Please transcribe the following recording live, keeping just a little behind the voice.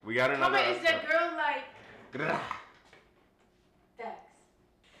We got another Comment, is that girl like... Grrrh. Dex.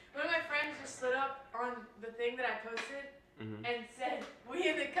 One of my friends just slid up on the thing that I posted and said, we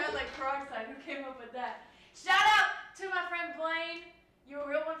in the cut like peroxide. Who came up with that? Shout out to my friend Blaine. You're a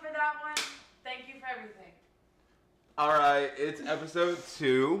real one for that one. Thank you for everything. Alright, it's episode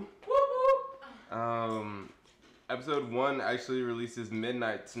 2. Whoop whoop. Episode 1 actually releases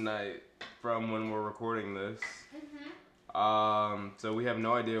midnight tonight from when we're recording this. So we have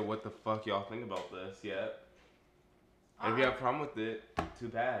no idea what the fuck y'all think about this yet. And if you have a problem with it, too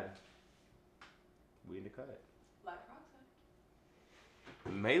bad. We need to cut it. Like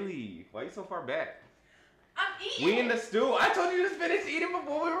peroxide. Maylee, why are you so far back? I'm eating. We in the stew. I told you to finish eating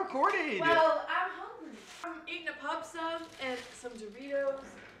before we recorded. Well, I'm hungry. I'm eating a pub sub and some Doritos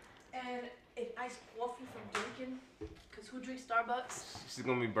and an iced coffee from Dunkin'. Cause who drinks Starbucks? She's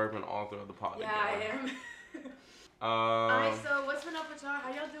gonna be burping all throughout the pod. Yeah, again. I am. Alright, so what's been up with y'all? How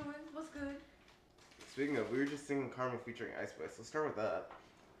y'all doing? What's good? Speaking of, we were just singing Karma featuring Ice Spice. Let's start with that.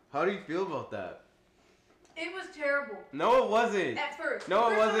 How do you feel about that? It was terrible. No, it wasn't. At first.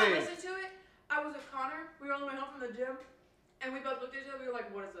 No, it wasn't. When I listened to it, I was with Connor. We were on the way home from the gym, and we both looked at each other. We were like,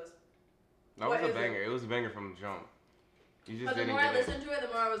 "What is this?" That was a banger. It was a banger from the jump. You just but the didn't more get I listened to it, the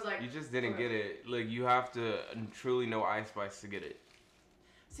more I was like, you just didn't get it. Like, you have to truly know Ice Spice to get it.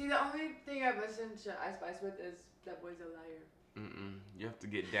 See, the only thing I've listened to Ice Spice with is That Boy's a Liar. You have to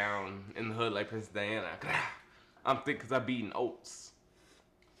get down in the hood like Princess Diana. I'm thick because I'm beating oats.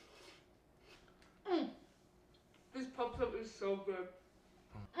 This pub sub is so good.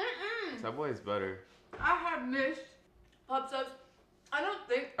 That boy is better. I have missed pub subs. I don't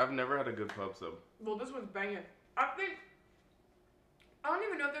think. I've never had a good pub sub. Well, this one's banging. I don't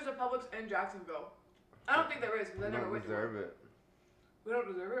even know if there's a Publix in Jacksonville. I don't think there is because I never went to one. We don't deserve it. We don't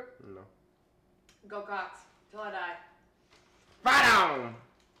deserve it? No. Go Cox. Till I die. Right on!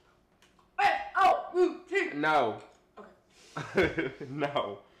 Hey! Oh! Woo! T! No. Okay.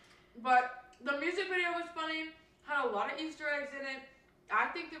 No. But the music video was funny. Had a lot of Easter eggs in it. I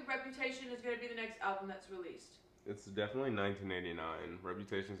think the Reputation is going to be the next album that's released. It's definitely 1989.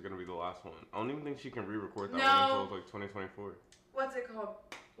 Reputation is going to be the last one. I don't even think she can re-record that No. one until like 2024. What's it called?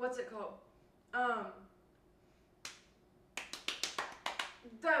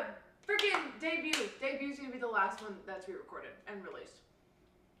 The freaking debut. Debu's gonna be the last one that's re-recorded and released.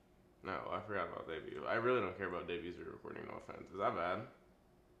 No, I forgot about debut. I really don't care about debuts re-recording. No offense. Is that bad?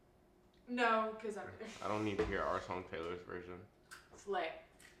 No, because I don't need to hear our song Taylor's version. Slay.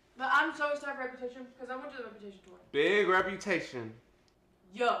 But I'm so excited for Reputation because I went to the Reputation tour. Big Reputation.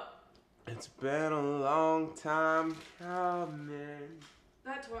 Yo. It's been a long time coming.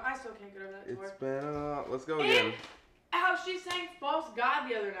 That tour, I still can't get over that tour. It's been a long... Let's go again. And how she sang False God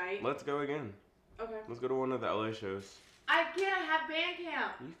the other night. Let's go again. Okay. Let's go to one of the LA shows. I can't have band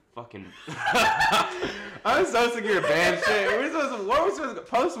camp. You fucking... I'm so sick of your band shit. What are we supposed to go?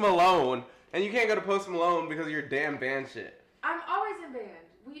 Post Malone. And you can't go to Post Malone because of your damn band shit. I'm always in band.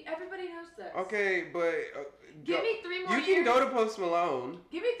 Everybody knows this. Okay, but... Give me 3 more years. You can go to Post Malone.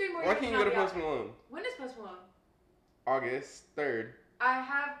 Give me 3 more years. Why can't you go to Post Malone? When is Post Malone? August 3rd. I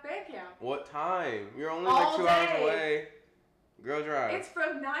have band camp. What time? You're only All like 2 day. hours away. Girl drive. It's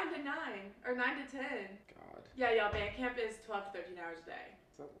from 9 to 9 or 9 to 10. God. Yeah, y'all. Band camp is 12 to 13 hours a day.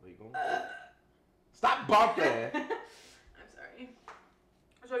 Is that legal? Stop bumping. I'm sorry.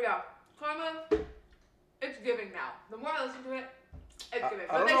 So yeah, Karma, it's giving now. The more I listen to it, it's giving.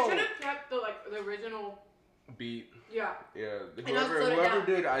 But they should have kept the original beat. Yeah. Yeah. And Whoever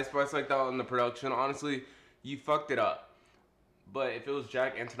did Ice Spice like that on the production, honestly, you fucked it up. But if it was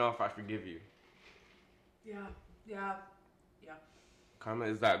Jack Antonoff, I forgive you. Yeah. Karma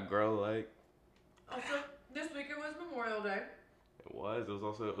is that girl like. Also, this weekend was Memorial Day. It was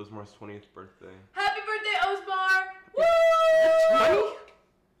Osmar's 20th birthday. Happy birthday, Osmar! Woo!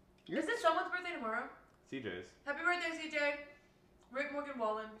 20? Is this someone's birthday tomorrow? CJ's. Happy birthday, CJ. Rick Morgan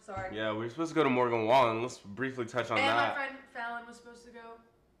Wallen. Sorry. Yeah, we were supposed to go to Morgan Wallen. Let's briefly touch on that. And my friend Fallon was supposed to go.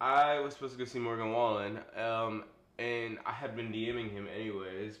 I was supposed to go see Morgan Wallen. And I had been DMing him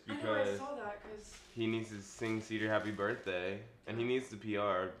anyways because I saw that because he needs to sing Cedar Happy Birthday and he needs the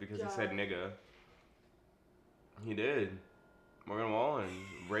PR because he said nigga. He did. Morgan Wallen,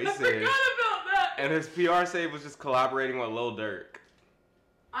 racist. I forgot about that. And his PR save was just collaborating with Lil Durk.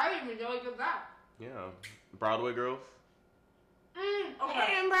 I didn't even know he did that. Yeah, Broadway Girls.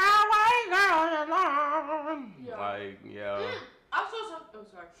 Okay. And Broadway Girls. Yeah. Like, yeah. I saw something. Oh,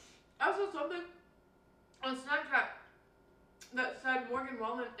 sorry. I saw something on Snapchat that said Morgan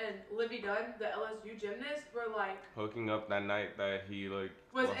Wallen and Livy Dunn, the LSU gymnast, were like hooking up that night that he like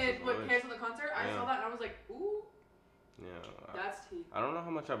canceled the concert. I saw that and I was like, ooh. Yeah. That's tea. I don't know how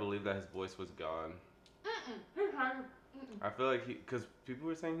much I believe that his voice was gone. I feel like because people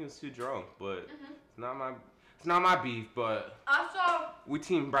were saying he was too drunk, but it's not my beef. But I saw. We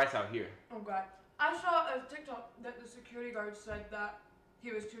team Bryce out here. Oh God. I saw a TikTok that the security guard said that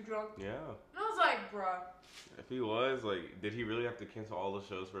he was too drunk. Yeah. And I was like, bruh. If he was, like, did he really have to cancel all the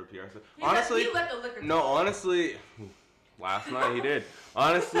shows for a PR show? Honestly, he let the liquor. No, honestly, last night he did.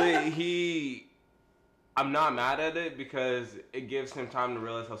 Honestly, I'm not mad at it because it gives him time to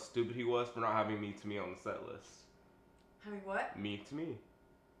realize how stupid he was for not having Me to Me on the set list. Having what? Me to Me.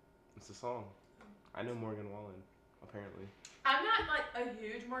 It's a song. I know Morgan Wallen, apparently. I'm not like a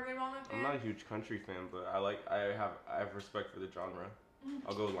huge Morgan Wallen fan. I'm not a huge country fan, but I have respect for the genre.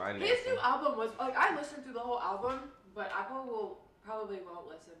 I'll go line His new album was like I listened to the whole album, but I probably won't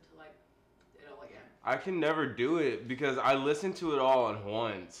listen to like it all again. I can never do it because I listened to it all at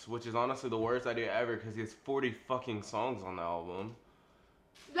once, which is honestly the worst idea ever because he has 40 fucking songs on the album.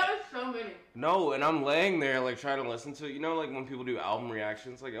 That is so many. No, and I'm laying there like trying to listen to it. You know, like when people do album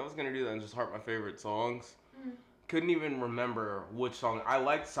reactions, like I was gonna do that and just heart my favorite songs. Couldn't even remember which song. I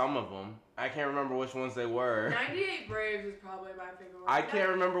liked some of them. I can't remember which ones they were. 98 Braves is probably my favorite one. I can't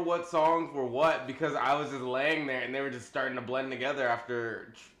remember what songs were what because I was just laying there and they were just starting to blend together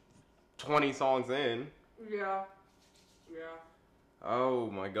after 20 songs in. Yeah. Oh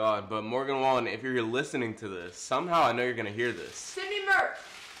my God. But Morgan Wallen, if you're listening to this, somehow I know you're going to hear this. Send me merch.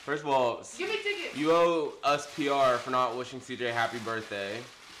 First of all, give me tickets. You owe us PR for not wishing CJ happy birthday.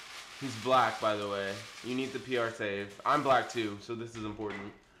 He's black, by the way. You need the PR save. I'm black too, so this is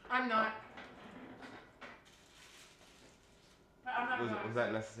important. I'm not. But I'm not. Was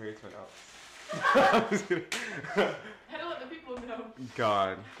that necessary to announce? I was gonna... I had to let the people know.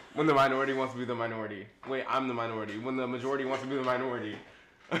 God. When the minority wants to be the minority. Wait, I'm the minority. When the majority wants to be the minority.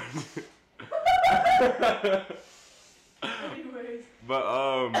 Anyways. But,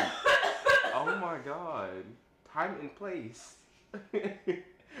 oh my God. Time and place.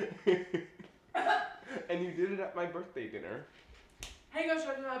 And you did it at my birthday dinner. Hey, go show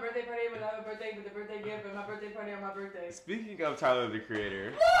me my birthday party with a birthday with a birthday gift and my birthday party on my birthday. Speaking of Tyler the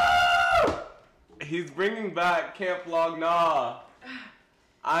Creator, he's bringing back Camp Log Nah.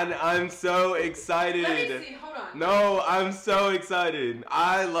 I'm so excited. Let me see, hold on. No, I'm so excited.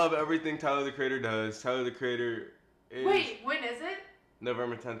 I love everything Tyler the Creator does. Tyler the Creator is... Wait, when is it?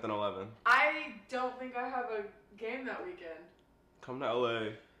 November 10th and 11th. I don't think I have a game that weekend. Come to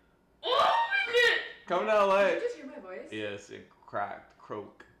LA. Oh, shit! Come to LA. Did you just hear my voice? Yes, it cracked.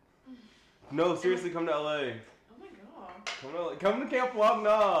 Croak. No, seriously, come to LA. Oh my God. Come to LA. Come to Camp Log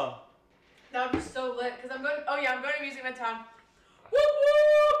Nah. That would be so lit, because I'm going to Music Midtown. Whoop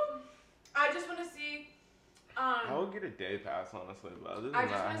whoop! I just want to see, I would get a day pass, honestly, but other than I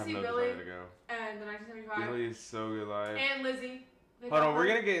just that, I want to have see no Billy desire to go. and the 1975. Billy is so good live. And Lizzie. Hold on, we're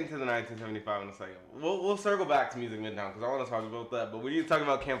going to get into the 1975 in a second. We'll circle back to Music Midtown, because I want to talk about that, but we need to talk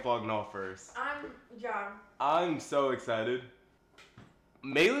about Camp Log Nah first. I'm so excited.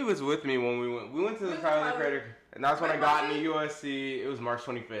 Maylee was with me when we went. We went to the Tyler the Creator, and that's when I got into USC. It was March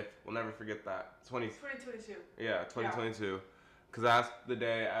 25th. We'll never forget that. 2022. Yeah, 2022. Because that's the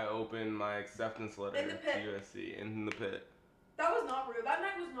day I opened my acceptance letter to USC in the pit. That was not real. That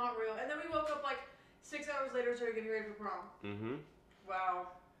night was not real. And then we woke up like 6 hours later, started getting ready for prom. Mm-hmm. Wow.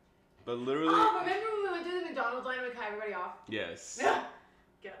 But literally. Oh, remember when we went to the McDonald's line and we cut everybody off? Yes.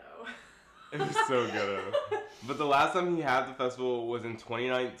 Ghetto. It was so ghetto. But the last time he had the festival was in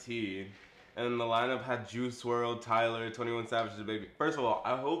 2019. And the lineup had Juice WRLD, Tyler, 21 Savage, the Baby. First of all,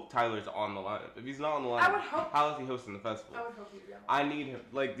 I hope Tyler's on the lineup. If he's not on the lineup, I would hope. How is he hosting the festival? I would hope he'd be on. I need him.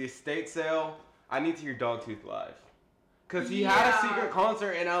 Like, the estate sale, I need to hear Dogtooth live. Because he had a secret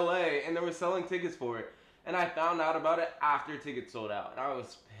concert in LA, and they were selling tickets for it. And I found out about it after tickets sold out. And I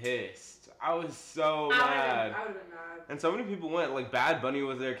was pissed. I was so mad. I would have been mad. And so many people went. Like, Bad Bunny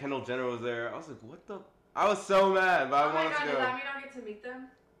was there. Kendall Jenner was there. I was like, what the... I was so mad, but I wanted to go. Does that mean I'll get to meet them?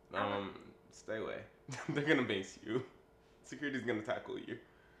 Stay away. They're gonna base you. Security's gonna tackle you.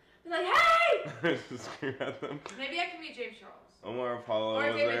 They're like, hey! Just scream at them. Maybe I can meet James Charles. Omar Apollo or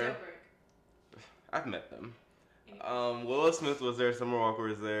was David there. Dobrik. I've met them. Willow Smith was there. Summer Walker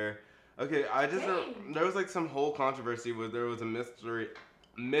was there. Okay, there was like some whole controversy where there was a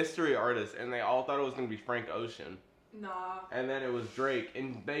mystery artist, and they all thought it was gonna be Frank Ocean. Nah. And then it was Drake,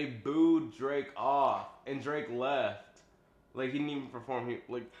 and they booed Drake off, and Drake left. Like, he didn't even perform.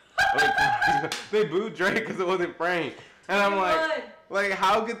 They booed Drake because it wasn't Frank. And I'm like,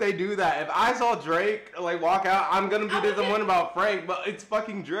 how could they do that? If I saw Drake, like, walk out, I'm going to be disappointed about Frank, but it's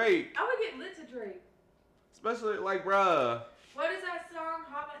fucking Drake. I would get lit to Drake. Especially, like, bruh. What is that song?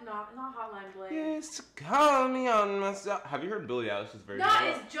 Not Hotline Bling. Yes, call me on myself. Have you heard Billie Eilish's version? No,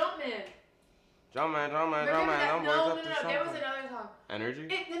 it's Jumpman. Jumpman. No. There was another song. Energy?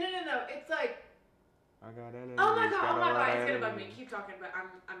 No. It's like. I got energy. Oh my god. It's gonna bug me. Keep talking, but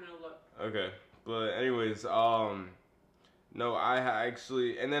I'm gonna look. Okay, but anyways, no, I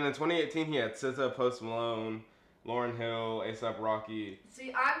actually, and then in 2018 he had SZA, Post Malone, Lauryn Hill, A$AP Rocky.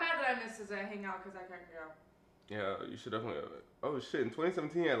 See, I'm mad that I missed SZA Hangout because I couldn't go. Yeah, you should definitely. Oh shit! In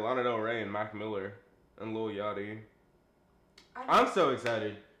 2017 he had Lana Del Rey and Mac Miller and Lil Yachty. I'm so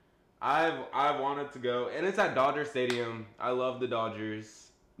excited. I've wanted to go, and it's at Dodger Stadium. I love the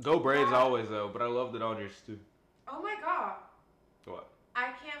Dodgers. Go Braves always though, but I love the Dodgers too. Oh my god. What?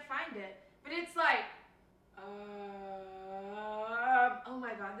 I can't find it, but it's like, oh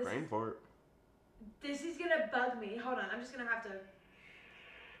my god, Brain fart. This is gonna bug me. Hold on, I'm just gonna have to.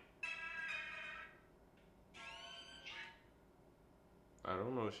 I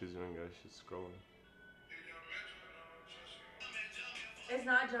don't know what she's doing, guys. She's scrolling. It's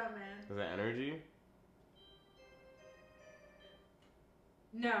not Jumpman. Is it Energy?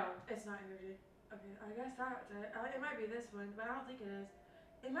 No, it's not Energy. Okay, I guess that's it. It might be this one, but I don't think it is.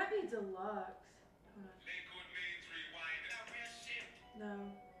 It might be Deluxe. Hold on. No.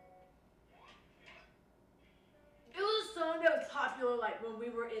 It was a song that was popular like when we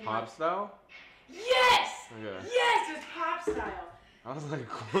were in Pop style? Yes! Okay. Yes, it was pop style. I was like,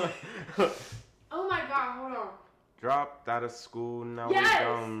 what? Oh my god, hold on. Dropped out of school, now we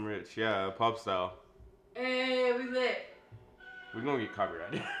dumb rich. Yeah, pop style. Hey, we lit. We're gonna get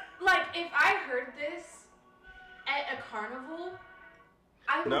copyrighted. Like, if I heard this at a carnival,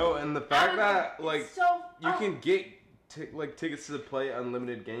 I would... No, and the fact that, like, so, you can get, tickets to play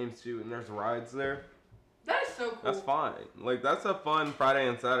unlimited games, too, and there's rides there. That is so cool. That's fine. Like, that's a fun Friday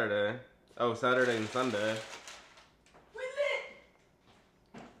and Saturday. Oh, Saturday and Sunday. We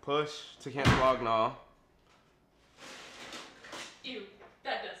lit. Push to Camp Flognaw. Ew,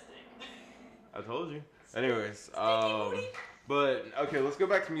 that does stink. I told you. Anyways, but okay, let's go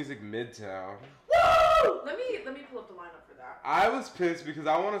back to Music Midtown. Woo! Let me pull up the lineup for that. I was pissed because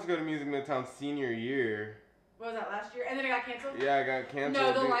I wanted to go to Music Midtown senior year. What was that, last year? And then it got canceled? Yeah, it got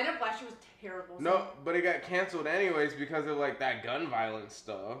canceled. No, the lineup last year was terrible. So. No, but it got canceled anyways because of like that gun violence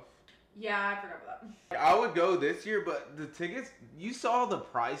stuff. Yeah, I forgot about that. I would go this year, but the tickets, you saw the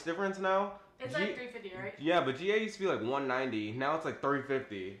price difference now? It's like $350, right? Yeah, but GA used to be like $190. Now it's like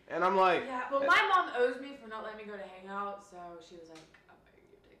 $350. And I'm like... Yeah, well, my mom owes me for not letting me go to Hangout, so she was like, I'll pay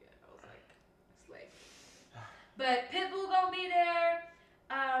your ticket. I was like, slay. But Pitbull gonna be there.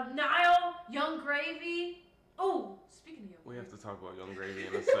 Niall, Young Gravy. Oh, speaking of Young Gravy. We have to talk about Young Gravy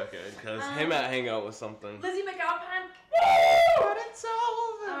in a second, because him at Hangout was something. Lizzie McAlpine. Woo! But it's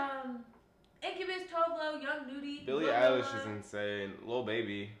over! Incubus, Toblo, Young Nudie. Billie Eilish is insane. Lil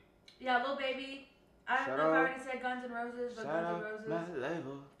Baby. Yeah, Lil Baby. I don't know if I already said Guns N' Roses, but Guns N' Roses. My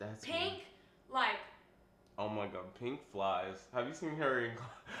level. That's Pink, me. like. Oh my god, Pink flies. Have you seen her in...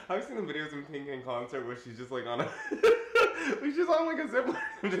 Have you seen the videos of Pink in concert where she's just like on a... she's just on like a zip line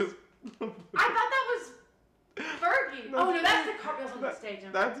and just... I thought that was Fergie. No, that's the cartwheels on the stage.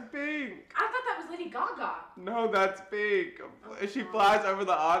 That's Pink. I thought that was Lady Gaga. No, that's Pink. She flies over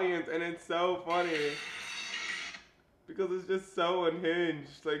the audience and it's so funny. Because it's just so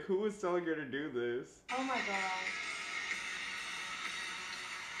unhinged. Like, who was telling her to do this? Oh my god.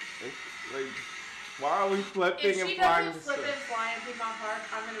 It's, like, why are we flipping and flying? If she doesn't flip and fly in Piedmont Park,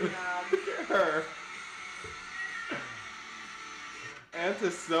 I'm gonna be mad. Look at her. And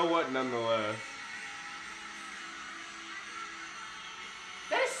to So What nonetheless.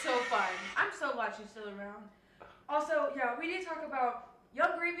 That is so fun. I'm so glad she's still around. Also, yeah, we need to talk about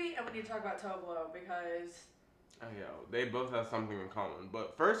Young Gravy and we need to talk about Toblo because... Oh yeah, they both have something in common.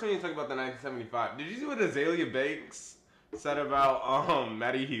 But first we need to talk about the 1975. Did you see what Azalea Banks said about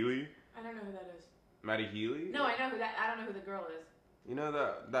Maddie Healy? I don't know who that is. Maddie Healy? No, I know who that. I don't know who the girl is. You know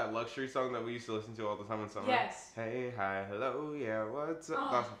that luxury song that we used to listen to all the time in summer? Yes. Hey, hi, hello, yeah, what's up?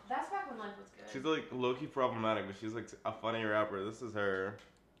 Oh, that's back when life was good. She's like low-key problematic, but she's like a funny rapper. This is her.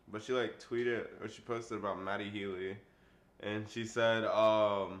 But she like tweeted, or she posted about Maddie Healy. And she said,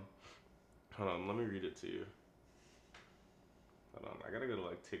 hold on, let me read it to you. Hold on, I gotta go to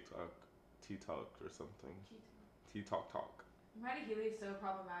like TikTok, T-Talk or something. T-Talk. Maddie Healy is so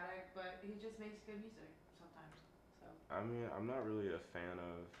problematic, but he just makes good music sometimes. So. I mean, I'm not really a fan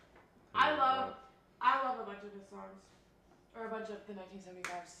of. I love a bunch of his songs, or a bunch of the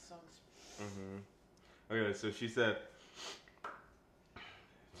 1975 songs. Okay, so she said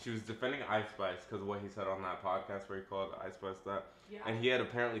she was defending Ice Spice because of what he said on that podcast where he called Ice Spice that. Yeah. And he had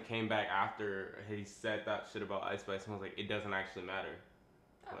apparently came back after he said that shit about Ice Spice and was like, it doesn't actually matter.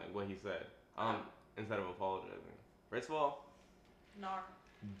 Oh. Like what he said. Instead of apologizing. First of all,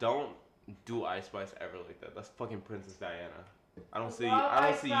 don't do Ice Spice ever like that. That's fucking Princess Diana. I don't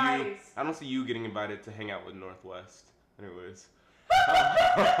see you getting invited to hang out with Northwest. Anyways.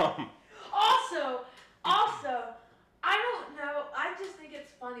 Also, I don't know. I just think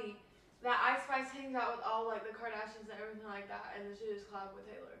it's funny that Ice Spice hangs out with all like the Kardashians and everything like that, and then she just collabed with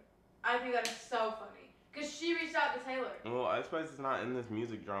Taylor. I think that is so funny because she reached out to Taylor. Well, Ice Spice is not in this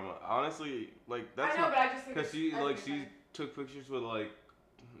music drama. Honestly, like that's. I know, but I just think because she took pictures with like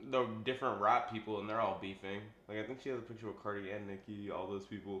the different rap people, and they're all beefing. Like I think she has a picture with Cardi and Nicki, all those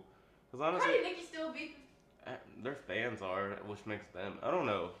people. Because honestly, Cardi and Nicki still beefing. Their fans are, which makes them. I don't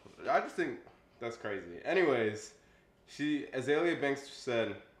know. I just think that's crazy. Anyways, Azalea Banks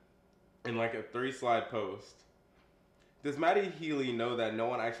said in like a 3-slide post, does Matty Healy know that no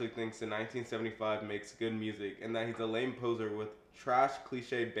one actually thinks in 1975 makes good music and that he's a lame poser with trash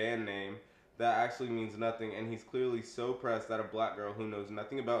cliche band name that actually means nothing, and he's clearly so pressed that a black girl who knows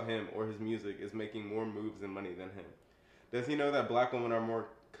nothing about him or his music is making more moves and money than him? Does he know that black women are more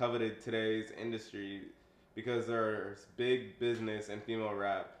coveted today's industry because there's big business and female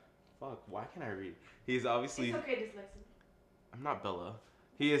rap? Fuck, why can't I read? He's obviously... It's okay, dyslexia. I'm not Bella.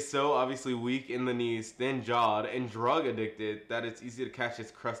 He is so obviously weak in the knees, thin-jawed, and drug-addicted that it's easy to catch his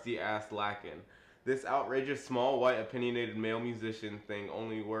crusty ass lacking. This outrageous, small, white, opinionated male musician thing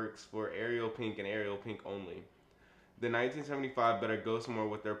only works for Ariel Pink and Ariel Pink only. The 1975 better go somewhere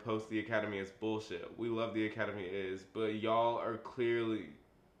with their post the Academy is bullshit. We love the Academy is, but y'all are clearly...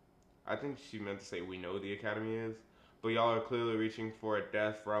 I think she meant to say we know the Academy is, but y'all are clearly reaching for a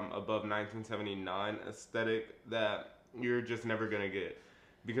death from above 1979 aesthetic that you're just never gonna get.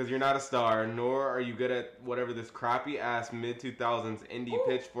 Because you're not a star, nor are you good at whatever this crappy ass mid-2000s indie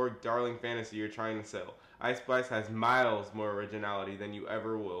pitchfork darling fantasy you're trying to sell. Ice Spice has miles more originality than you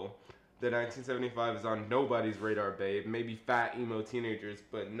ever will. The 1975 is on nobody's radar, babe. Maybe fat emo teenagers,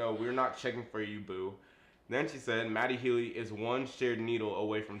 but no, we're not checking for you, boo. Then she said, Matty Healy is one shared needle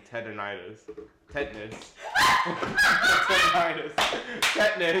away from tetanus. Tetanus. Tetanus.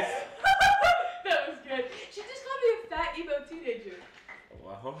 Tetanus. That was good. She just called me a fat emo teenager.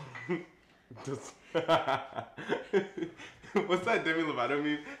 Wow. What's that Demi Lovato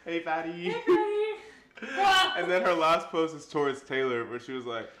meme? Hey, fatty. Hey, fatty. And then her last post is towards Taylor, where she was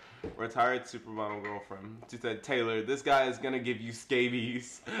like, retired supermodel girlfriend. She said, Taylor, this guy is gonna give you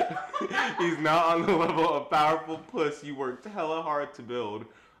scabies. He's not on the level of powerful puss you worked hella hard to build.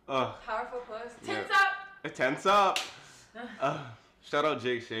 Powerful puss. Tense up. Tense up. Shout out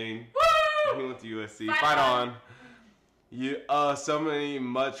Jake Shane. Woo! He went to USC. Fight on. So many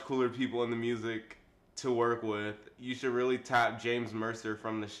much cooler people in the music to work with. You should really tap James Mercer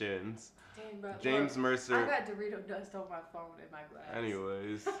from the Shins. Dang, bro. James Mercer. I got Dorito dust on my phone in my glass.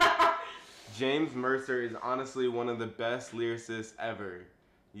 Anyways. James Mercer is honestly one of the best lyricists ever.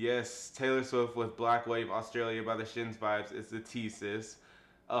 Yes, Taylor Swift with Black Wave Australia by the Shins vibes is the T, sis.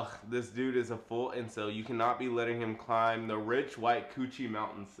 Ugh, this dude is a full incel. You cannot be letting him climb the rich white coochie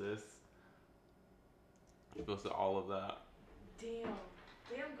mountain, sis. She posted all of that. Damn,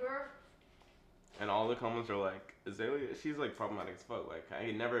 girl. And all the comments are like, Azalea, she's like problematic as fuck. Like,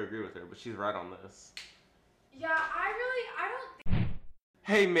 I never agree with her, but she's right on this. Yeah, I don't think...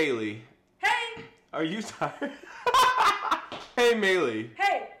 Hey, Maylee. Hey! Are you tired? Hey, Maylee.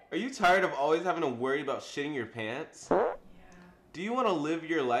 Hey! Are you tired of always having to worry about shitting your pants? Yeah. Do you want to live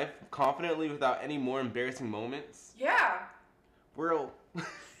your life confidently without any more embarrassing moments? Yeah. Well,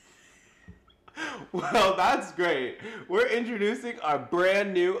 that's great. We're introducing our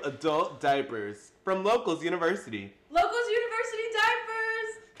brand new adult diapers from Locals University. Locals University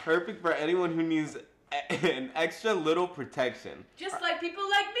diapers! Perfect for anyone who needs an extra little protection. Just like people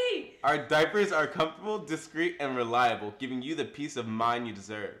like me. Our diapers are comfortable, discreet, and reliable, giving you the peace of mind you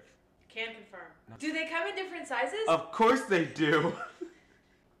deserve. Can confirm. Do they come in different sizes? Of course they do.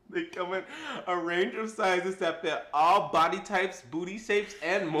 They come in a range of sizes that fit all body types, booty shapes,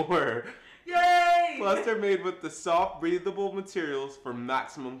 and more. Yay! Plus, they're made with the soft, breathable materials for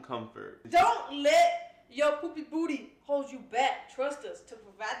maximum comfort. Don't let your poopy booty hold you back. Trust us to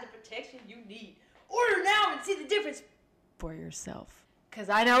provide the protection you need. Order now and see the difference for yourself. Because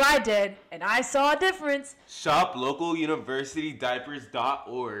I know I did, and I saw a difference. Shop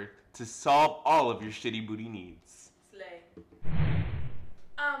localuniversitydiapers.org to solve all of your shitty booty needs. Slay.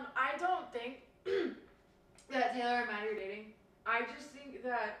 I don't think that Taylor and Matty are dating. I just think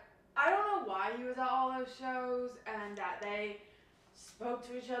that I don't know why he was at all those shows and that they spoke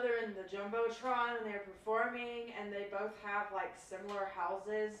to each other in the Jumbotron and they're performing, and they both have like similar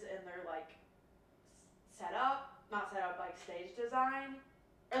houses and they're like not set up, like stage design,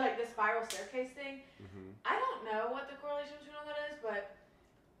 or like the spiral staircase thing. Mm-hmm. I don't know what the correlation between all that is, but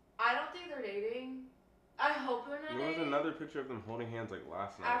I don't think they're dating. I hope they're not dating. There was another picture of them holding hands like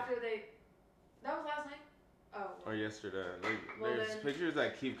last night. That was last night? Oh. Or yesterday. Like, there's pictures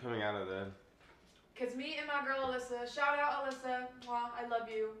that keep coming out of that. Cause me and my girl Alyssa, shout out Alyssa, mwah, I love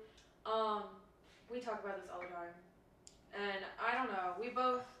you. We talk about this all the time, and I don't know, we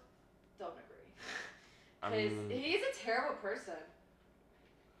both don't agree. Cause he's a terrible person.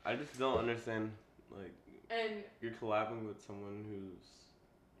 I just don't understand, like, and you're collabing with someone who's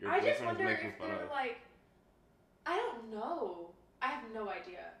your boyfriend is making fun of. Like, I don't know. I have no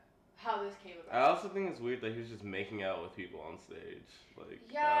idea how this came about. I also think it's weird that he was just making out with people on stage. Like,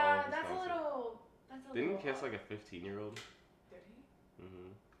 yeah, that's a little. Didn't he kiss like a 15-year-old? Did he?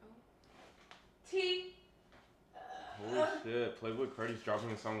 Mm-hmm. Oh. T. Holy shit! Playboy Cardi's dropping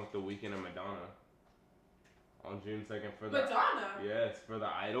a song with The Weeknd and Madonna on June 2nd for the Madonna. Yes, for The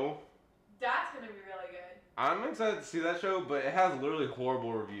Idol. That's gonna be really good. I'm excited to see that show, but it has literally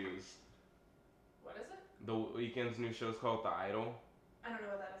horrible reviews. What is it? The Weeknd's new show is called The Idol. I don't know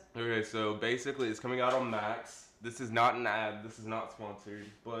what that is. Okay, so basically it's coming out on Max. This is not an ad. This is not sponsored,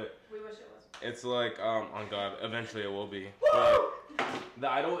 but we wish it was. It's like, oh god, eventually it will be. But The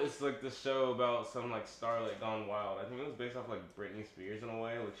Idol is like this show about some like starlet gone wild. I think it was based off like Britney Spears in a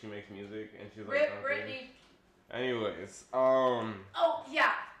way. Like she makes music and she's like. Rip Britney. Anyways, Oh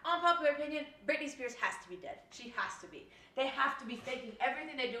yeah, unpopular opinion. Britney Spears has to be dead. She has to be. They have to be faking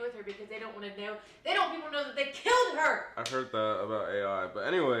everything they do with her because they don't want to know. They don't want people to know that they killed her. I've heard that about AI, but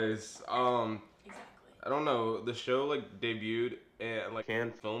anyways, Exactly. I don't know. The show like debuted at like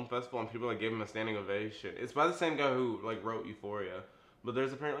Cannes Film Festival and people like gave him a standing ovation. It's by the same guy who like wrote Euphoria, but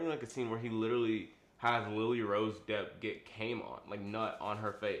there's apparently like a scene where he literally has Lily Rose Depp get came on, like nut on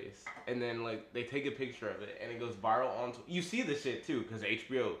her face, and then like they take a picture of it and it goes viral onto. You see the shit too because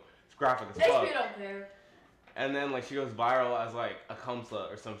HBO is graphic as fuck. HBO don't care. And then like she goes viral as like a cum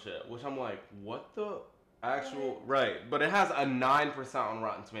slut or some shit, which I'm like, what the actual right? But it has a 9% on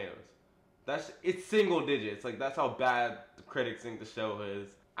Rotten Tomatoes. It's single digits. Like that's how bad the critics think the show is.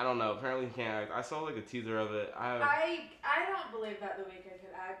 I don't know. Apparently he can't act. I saw like a teaser of it. I don't believe that The Weeknd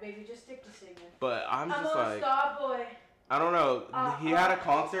could act. Baby, just stick to singing. But I'm just like. Star boy. I don't know. He had a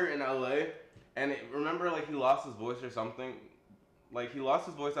concert in LA, and remember like he lost his voice or something. Like he lost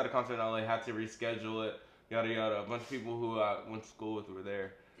his voice at a concert in LA, had to reschedule it. Yada yada. A bunch of people who I went to school with were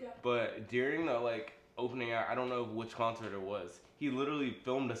there. Yeah. But during the like opening act, I don't know which concert it was. He literally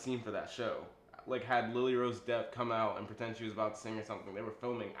filmed a scene for that show. Like had Lily Rose Depp come out and pretend she was about to sing or something. They were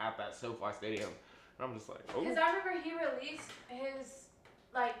filming at that SoFi Stadium, and I'm just like, oh. Because I remember he released his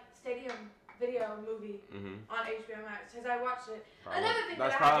like stadium video movie on HBO Max. Because I watched it. Probably. Another thing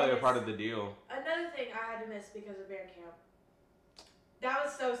that's probably a part of the deal. Another thing I had to miss because of band camp. That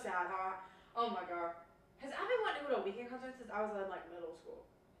was so sad. Oh my god. Because I've been wanting to go to a Weeknd concert since I was in like middle school.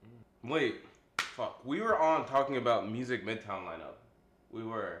 Wait, fuck. We were on talking about Music Midtown lineup. We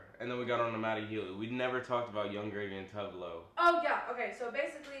were, and then we got on to Matty Healy. We never talked about Young Gravy and Tug Low. Oh yeah, okay. So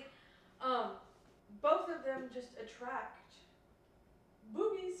basically, both of them just attract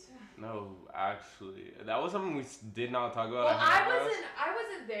boobies. No, actually, that was something we did not talk about. Well, I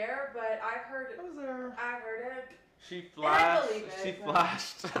wasn't there, but I've heard. I was there. I've heard it. She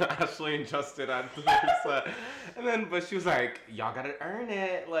flashed Ashley and Justin at the set, and then but she was like, "Y'all gotta earn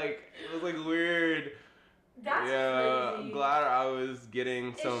it." Like it was like weird. That's crazy. I'm glad I was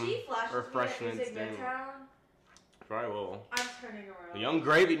getting some refreshments. Probably will. I'm turning around. Young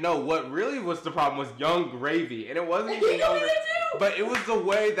Gravy. No, what really was the problem was Young Gravy, and it wasn't even Young Gravy. But it was the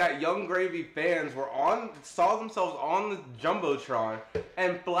way that Young Gravy fans saw themselves on the Jumbotron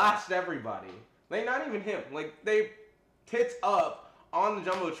and flashed everybody. Like not even him. Like they tits up on the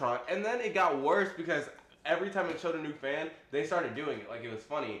Jumbotron, and then it got worse because every time it showed a new fan, they started doing it like it was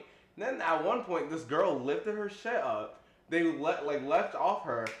funny. Then at one point, this girl lifted her shit up. They left off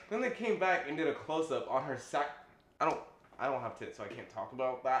her. Then they came back and did a close up on her sack. I don't have tits, so I can't talk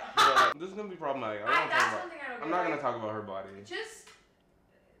about that. But this is gonna be problematic. I'm not gonna talk about her body. Just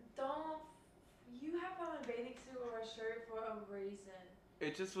don't. You have on a bathing suit or a shirt for a reason.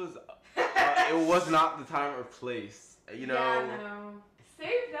 It just was. It was not the time or place. You know. Yeah, no.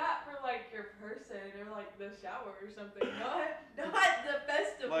 Save that for like your person or like the shower or something. Not the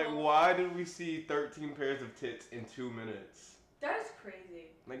festival. Like, why did we see 13 pairs of tits in 2 minutes? That is crazy.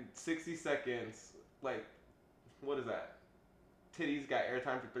 Like 60 seconds. Like, what is that? Titties got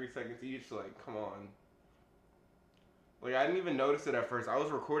airtime for 3 seconds each. Like, come on. Like, I didn't even notice it at first. I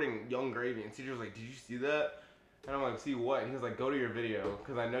was recording Young Gravy, and teacher was like, did you see that? And I'm like, see what? And he was like, go to your video,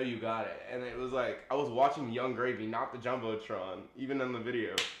 because I know you got it. And it was like, I was watching Young Gravy, not the Jumbotron, even in the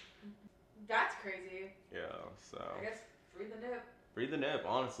video. That's crazy. Yeah, so. I guess free the nip. Free the nip,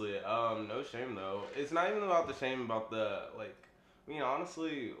 honestly. No shame, though. It's not even about the shame about the, like, I mean,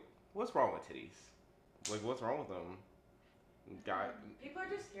 honestly, what's wrong with titties? Like, what's wrong with them? People are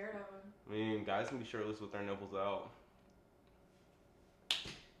just scared of them. I mean, guys can be shirtless with their nipples out.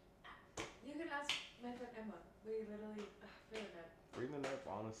 You can ask my friend Emma. We literally free the nip. Free the nip,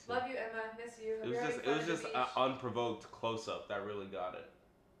 honestly. Love you, Emma. Miss you. It was just an unprovoked close up that really got it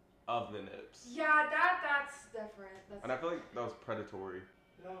of the nips. Yeah, that's different. And I feel like that was predatory.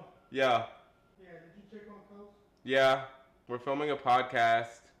 No. Yeah. Yeah. Did you check on post? Yeah. We're filming a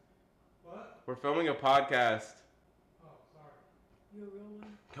podcast. What? We're filming a podcast. Oh, sorry. You a real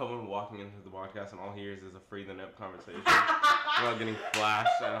one? Kelvin walking into the podcast and all he hears is a free the nip conversation about getting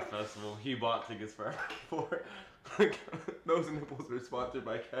flashed at a festival he bought tickets for. Those nipples are sponsored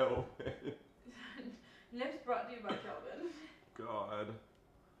by Kelvin. Nips brought to you by Kelvin. God.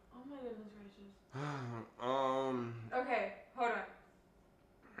 Oh my goodness gracious. Okay, hold on.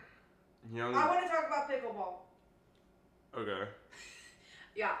 Young. I want to talk about pickleball. Okay.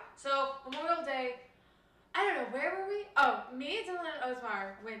 Yeah. So Memorial Day. I don't know, where were we? Oh, me and Dylan and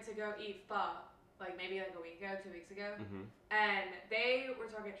Osmar went to go eat pho, like maybe like a week ago, 2 weeks ago. Mm-hmm. And they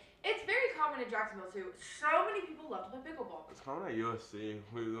were talking, it's very common in Jacksonville too. So many people love to play pickleball. It's common at USC.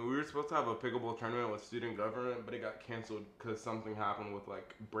 We were supposed to have a pickleball tournament with student government, but it got canceled because something happened with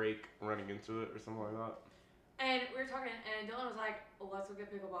like break running into it or something like that. And we were talking, and Dylan was like, well, let's go get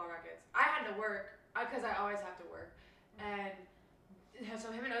pickleball rackets. I had to work, because I always have to work. And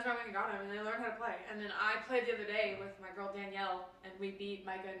so him and Osmar went and got them, and they learned how to play. And then I played the other day with my girl Danielle, and we beat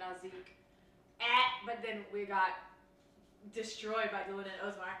Micah and Nazik. But then we got destroyed by Dylan and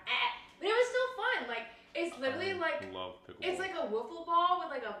Osmar. But it was still fun. Like, it's literally like, love pickleball. It's like a wiffle ball with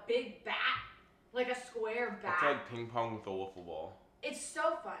like a big bat, like a square bat. It's like ping pong with a wiffle ball. It's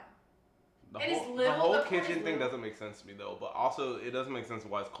so fun. The whole kitchen thing doesn't make sense to me though, but also it doesn't make sense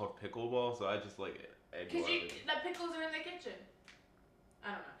why it's called pickleball, so I just like it. Because the pickles are in the kitchen. I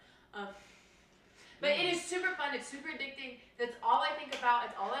don't know. But it is super fun. It's super addicting. That's all I think about.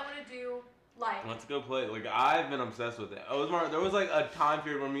 It's all I want to do. Like, let's go play. Like, I've been obsessed with it. Osmar, there was like a time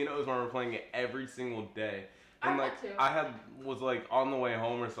period where me and Osmar were playing it every single day. And like, I was like on the way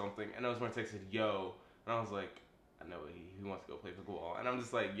home or something, and Osmar texted, yo. And I was like, I know he wants to go play pickleball. And I'm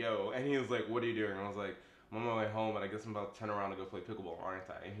just like, yo. And he was like, what are you doing? And I was like, I'm on my way home, and I guess I'm about to turn around and go play pickleball, aren't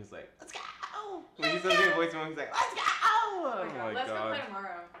I? And he was like, let's go. When he says a voice, he's like, let's go. Oh my let's God. go play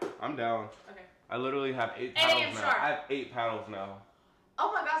tomorrow. I'm down. Okay. I literally have 8 paddles now. I have 8 paddles now.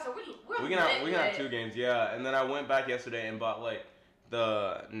 Oh my God, so we can have 2 games, yeah. And then I went back yesterday and bought like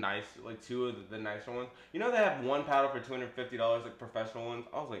the nice, like 2 of the nicer ones. You know they have 1 paddle for $250, like professional ones.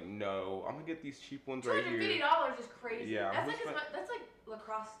 I was like, no, I'm gonna get these cheap ones right here. $250 is crazy. Yeah. That's like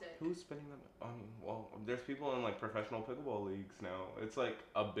lacrosse stick. Who's spending that? Well, there's people in like professional pickleball leagues now. It's like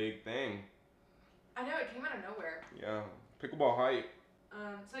a big thing. I know, it came out of nowhere. Yeah, pickleball hype.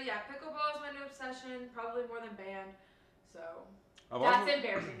 So yeah, pickleball is my new obsession, probably more than band. So that's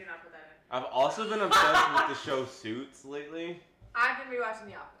embarrassing. Do not put that in. I've also been obsessed with the show Suits lately. I've been rewatching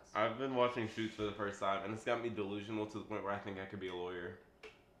The Office. I've been watching Suits for the first time, and it's got me delusional to the point where I think I could be a lawyer.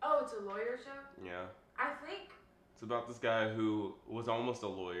 Oh, it's a lawyer show? Yeah. I think. It's about this guy who was almost a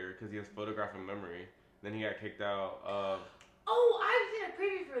lawyer because he has photographic memory. Then he got kicked out of. Oh, I've seen a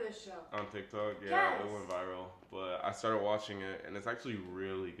preview for this show. On TikTok, yeah, It went viral. But I started watching it, and it's actually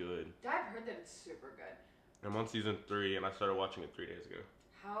really good. I've heard that it's super good. I'm on season 3, and I started watching it 3 days ago.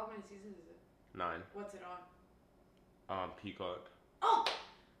 How many seasons is it? 9. What's it on? Peacock. Oh!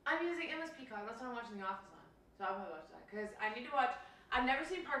 I'm using Emma's Peacock. That's what I'm watching The Office on. So I'll probably watch that. Because I need to watch... I've never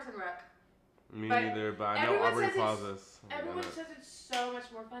seen Parks and Rec. Me neither, but I know Aubrey Plaza's. Everyone says it's so much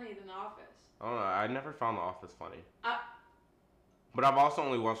more funny than The Office. I don't know. I never found The Office funny. But I've also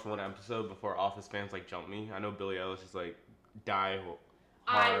only watched 1 episode before Office fans like jump me. I know Billie Eilish is like die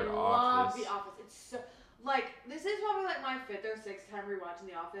hard I love The Office. It's so like this is probably like my 5th or 6th time rewatching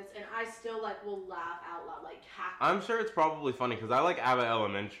The Office, and I still like will laugh out loud like cackle. I'm sure it's probably funny because I like Abbott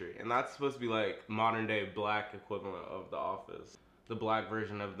Elementary, and that's supposed to be like modern day black equivalent of The Office, the black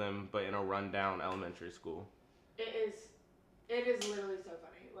version of them, but in a rundown elementary school. It is literally so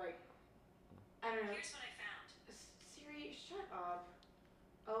funny. Like I don't know. Here's what I found. Siri, shut up.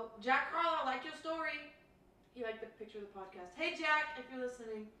 Oh, Jack Carl, I like your story. He liked the picture of the podcast. Hey, Jack, if you're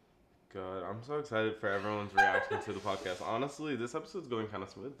listening. God, I'm so excited for everyone's reaction to the podcast. Honestly, this episode's going kind of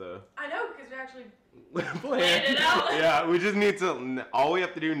smooth, though. I know, because we actually planned it out. Yeah, we just need to. All we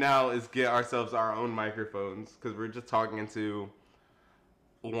have to do now is get ourselves our own microphones because we're just talking into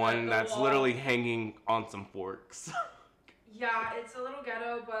one that's literally hanging on some forks. Yeah, it's a little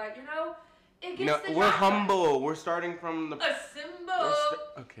ghetto, but you know, it gets the we're job humble. done. We're starting from the. A symbol.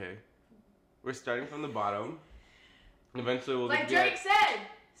 Okay, we're starting from the bottom. Eventually, we'll like Drake said,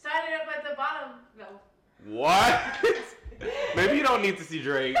 started up at the bottom. No. What? Maybe you don't need to see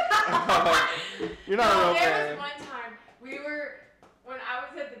Drake. You're not a real fan. There was one time when I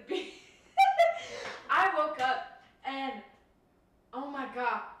was at the beach. I woke up and oh my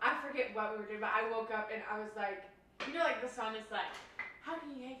god, I forget what we were doing, but I woke up and I was like, you know, like the sun is like, how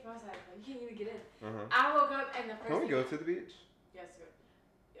can you hang from outside? Like, you can't even get in. I woke up and the first. Can we go to the beach? Yes, good.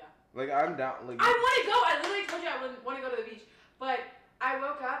 Yeah. Like I'm down. Like I want to go. I literally told you I wouldn't want to go to the beach, but I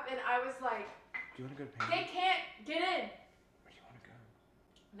woke up and I was like, do you want to go to Panama? They can't get in. Where do you want to go?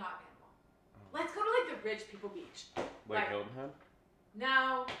 Not Panama. Let's go to like the rich people beach. Like Hilton Head?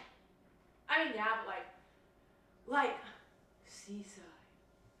 No. I mean, yeah, but like Seaside.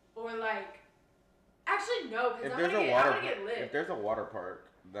 Or like, actually no, because I want to get lit. If there's a water park,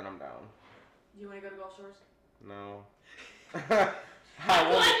 then I'm down. You want to go to Gulf Shores? No. I'm glad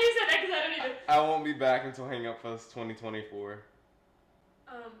you said that because I don't even. I won't be back until Hang Out Fest 2024.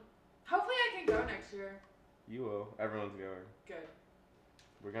 Hopefully I can go next year. You will. Everyone's going. Good.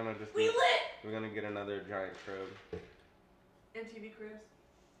 We're gonna just. We lit! We're gonna get another giant crib. MTV cribs?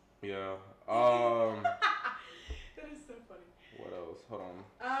 Yeah. That is so funny. What else? Hold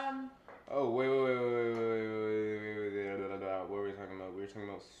on. Oh, wait. What were we talking about? We were talking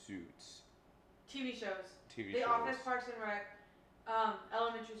about Suits. TV shows. The shows. Office, Parks and Rec,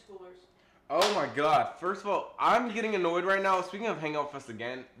 elementary schoolers. Oh my god. First of all, I'm getting annoyed right now. Speaking of Hangout Fest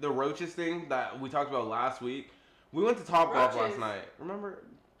again, the roaches thing that we talked about last week. We went to Topgolf last night. Remember?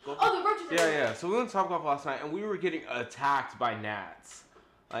 Oh, the roaches. Yeah. So we went to Topgolf last night and we were getting attacked by gnats.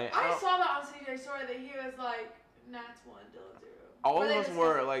 Like, I saw that on CJ's story that he was like, Gnats 1, Dylan 0. All of us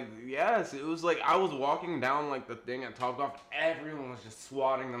were like, yes. It was like I was walking down like the thing at Topgolf. Everyone was just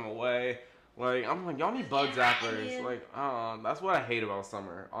swatting them away. Like, I'm like, y'all need bug zappers. Like, that's what I hate about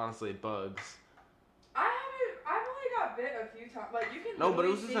summer. Honestly, bugs. I've only got bit a few times. Like, you can. No, but it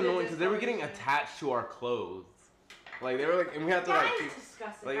was just annoying because they were getting attached to our clothes. Like, they were like, and we had to like. That is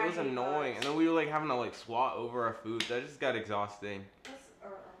disgusting. Like, it was annoying, and then we were like having to like swat over our food. That just got exhausting.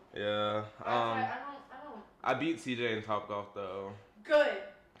 Yeah. I don't. I beat CJ in Topgolf though. Good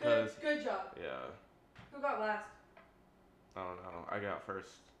job. Yeah. Who got last? I don't know. I got first.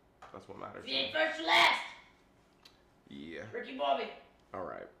 That's what matters. You ain't first or last. Yeah. Ricky Bobby. All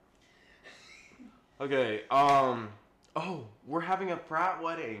right. Okay. Oh, we're having a frat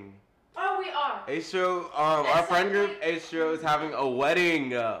wedding. Oh, we are. H-Show, our friend group, H-Show, is having a wedding.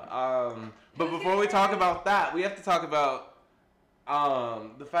 But before we talk about that, we have to talk about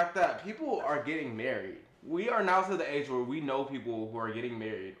the fact that people are getting married. We are now to the age where we know people who are getting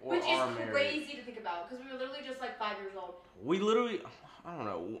married or Which are is married. crazy to think about because we were literally just like 5 years old. We literally, I don't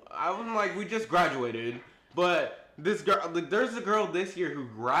know. I was like, we just graduated, but this girl, like, there's a girl this year who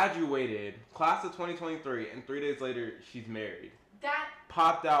graduated, class of 2023, and 3 days later, she's married. That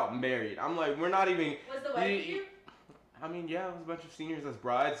popped out married. I'm like, we're not even. Was the wedding you? I mean, yeah, it was a bunch of seniors as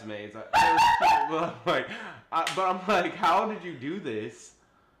bridesmaids. But I'm like, how did you do this?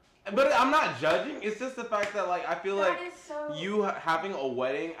 But I'm not judging. It's just the fact that, like, I feel that like so... you having a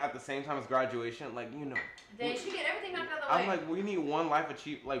wedding at the same time as graduation, like, you know. They should get everything knocked out of the way. I'm like, we need one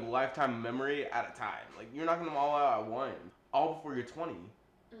lifetime memory at a time. Like, you're knocking them all out at once. All before you're 20.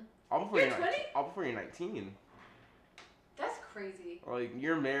 All before you're 20? All before you're 19. That's crazy. Like,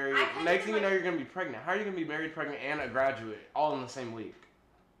 you're married. Next thing you know, you're going to be pregnant. How are you going to be married, pregnant, and a graduate all in the same week?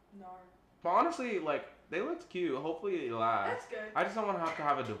 No. But honestly, like, they looked cute. Hopefully it lasts. That's good. I just don't want to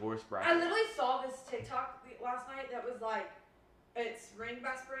have a divorce bracket. I literally saw this TikTok last night that was like, it's ring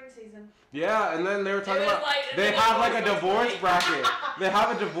by spring season. Yeah, and then they were talking about, they have like a divorce bracket. They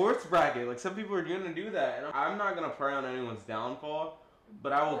have a divorce bracket. Like, some people are going to do that. And I'm not going to pray on anyone's downfall.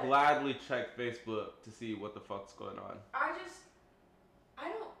 But I will gladly check Facebook to see what the fuck's going on. I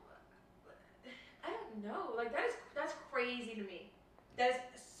don't know. Like, that's crazy to me. That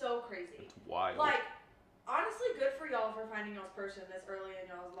is so crazy. It's wild. Like, honestly, good for y'all for finding y'all's person this early in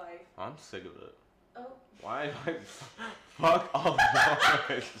y'all's life. I'm sick of it. Oh. Why am I... Fuck all of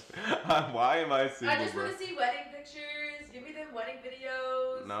y'all. Why am I single, I just want to see wedding pictures. Give me them wedding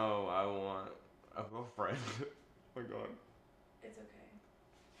videos. No, I want a girlfriend. Oh my god. It's okay.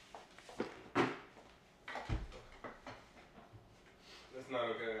 It's not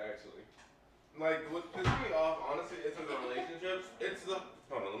okay, actually. Like, what pisses me off, honestly, isn't the relationships. It's the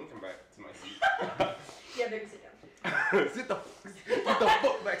Hold on, let me come back to my seat. Yeah, baby, sit down. Sit the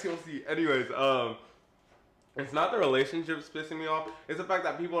fuck back to your seat. Anyways, it's not the relationships pissing me off. It's the fact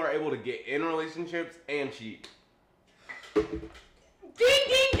that people are able to get in relationships and cheat. Ding,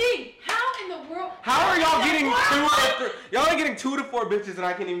 ding, ding! How in the world? How are y'all getting 2 to 3? Y'all are getting 2 to 4 bitches, and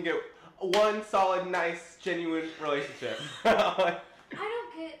I can't even get one solid, nice, genuine relationship. I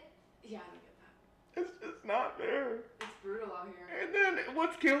don't get. Yeah, I don't get that. It's just not there. It's brutal out here. And then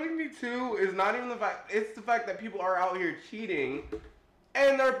what's killing me too is not even the fact. It's the fact that people are out here cheating,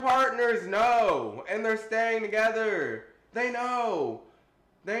 and their partners know, and they're staying together. They know.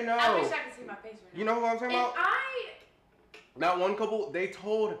 They know. I wish I could see my face right now. You know who I'm talking about? That one couple, they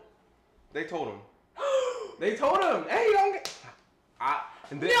told him. They told him, hey, don't get.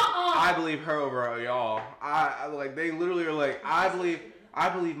 I believe her over y'all. I like, they literally are like, I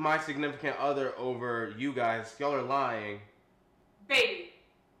believe my significant other over you guys. Y'all are lying. Baby.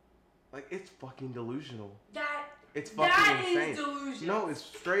 Like, it's fucking delusional. It's fucking insane. That is delusional. No, it's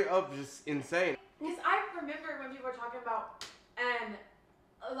straight up just insane. Because I remember when people were talking about, and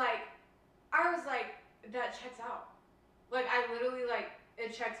like, I was like, that checks out. Like, I literally, like,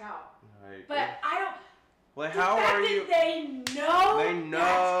 it checks out. Right. But I don't. Like, how are you? They know. They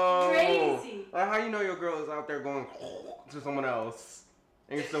know. That's crazy. Like, how you know your girl is out there going to someone else,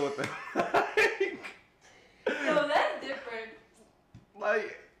 and you're still with them? No, that's different.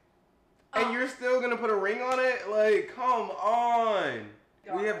 Like, and you're still gonna put a ring on it? Like, come on.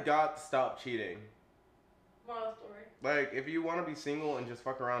 We have got to stop cheating. Moral story. Like, if you want to be single and just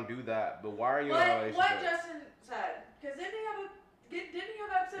fuck around, do that. But why are you in a relationship? What Justin said. Because didn't he have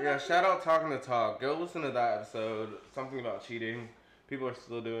an episode? Yeah, shout out Talking the Talk. Go listen to that episode. Something about cheating. People are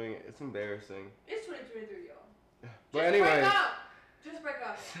still doing it. It's embarrassing. It's 2023, y'all. But anyway. Just break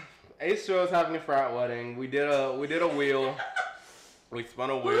up. H2O's having a frat wedding. We did a wheel. We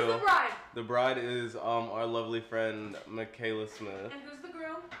spun a wheel. Who's the bride? The bride is our lovely friend Michaela Smith. And who's the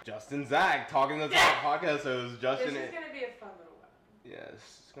groom? Justin Zach, Talking the Talk podcast host. Justin. This is gonna be a fun little wedding. Yeah,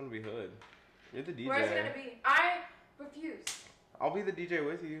 it's gonna be hood. You're the DJ. Where's it gonna be? I refuse. I'll be the DJ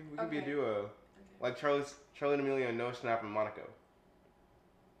with you. We can be a duo. Okay. Like Charlie and Amelia, Noah Schnapp, and Monaco.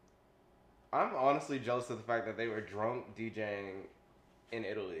 I'm honestly jealous of the fact that they were drunk DJing in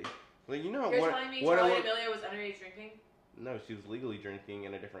Italy. Like, you know You're telling me Charlie and Amelia was underage drinking? No, she was legally drinking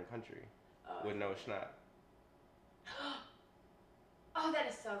in a different country with Noah Schnapp. Oh, that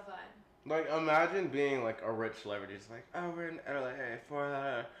is so fun. Like, imagine being like a rich celebrity, just like, oh, we're in LA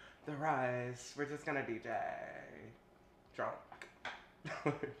for the Rise. We're just gonna DJ. Drunk.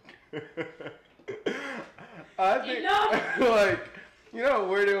 I think, like, you know what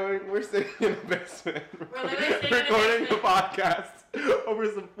we're doing? We're sitting in the basement. We're literally recording a podcast over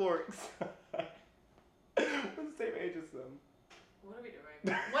some forks. We're the same age as them. What are we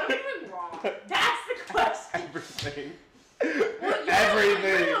doing? What are we doing wrong? That's the question. Everything. Well, Everything.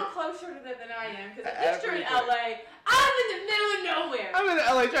 You're a little closer to them than I am, because at least you're in LA. I'm in the middle of nowhere. I'm in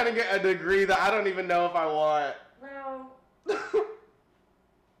LA trying to get a degree that I don't even know if I want. Well.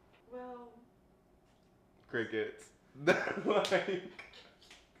 Crickets. Like,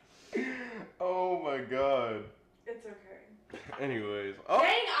 oh my god. It's okay. Anyways.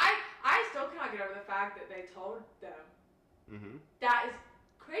 Dang, I still cannot get over the fact that they told them. Mm-hmm. That is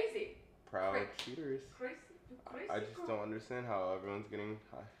crazy. Proud cheaters. Crazy. I just don't understand how everyone's getting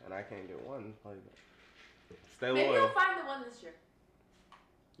high and I can't get one. Like, stay loyal. Maybe you'll find the one this year.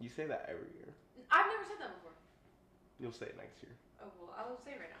 You say that every year. I've never said that before. You'll say it next year. Oh, well, I'll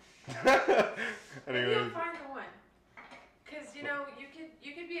say it right now. Maybe Anyways. you'll find the one. Because, you know, you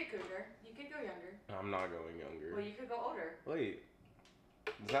could be a cougar. You could go younger. I'm not going younger. Well, you could go older. Wait.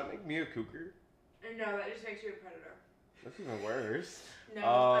 Does that make me a cougar? No, that just makes you a predator. That's even worse.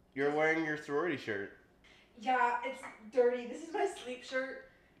 No. You're wearing your sorority shirt. Yeah, it's dirty. This is my sleep shirt.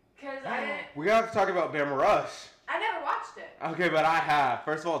 Because I didn't... We have to talk about Bama Rush. I never watched it. Okay, but I have.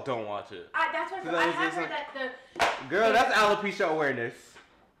 First of all, don't watch it. That's what I have heard that the... Girl, that's alopecia awareness.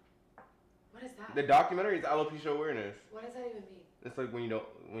 What is that? The documentary is alopecia awareness. What does that even mean? It's like when you don't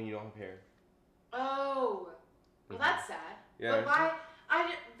have hair. Oh. Well, that's sad. Yeah. But why...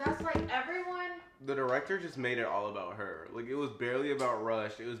 That's like everyone... The director just made it all about her. Like, it was barely about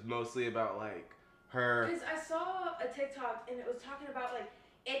Rush. It was mostly about, like, her... Because I saw a TikTok, and it was talking about, like,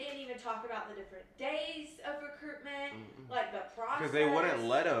 it didn't even talk about the different days of recruitment, like, the process. Because they wouldn't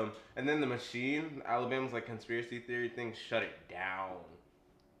let him. And then the Machine, Alabama's, like, conspiracy theory thing, shut it down.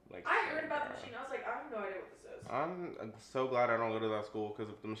 Like, I heard about the Machine. I was like, I have no idea what this is. I'm so glad I don't go to that school, because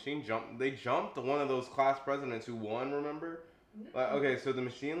if the Machine they jumped one of those class presidents who won, remember? Like, okay, so the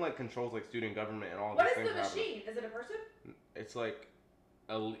Machine, like, controls, like, student government and all What these is things. the Machine? Is it a person? It's like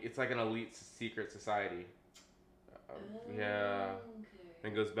it's like an elite secret society. Yeah.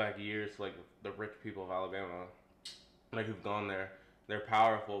 And it goes back years to like the rich people of Alabama, like who've gone there. They're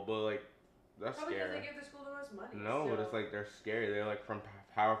powerful, but like that's probably scary. Because they give the school the most money. No, but it's like they're scary. They're like from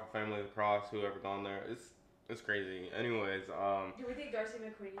powerful families across whoever gone there. It's crazy. Anyways, do we think Darcy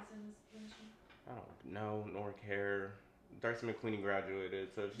McQueen's in this mission? I don't know nor care. Darcy McQueen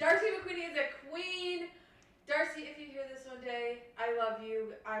graduated, so Darcy McQueen is a queen. Darcy, if you hear this one day, I love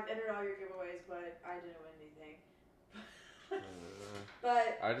you. I've entered all your giveaways, but I didn't win anything.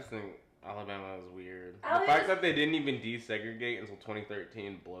 But I just think Alabama is weird. The fact that they didn't even desegregate until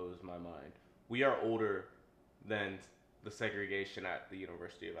 2013 blows my mind. We are older than the segregation at the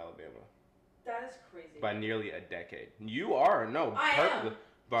University of Alabama. That is crazy. By nearly a decade. You are, no, I am.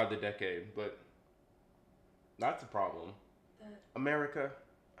 By the decade, but that's a problem. America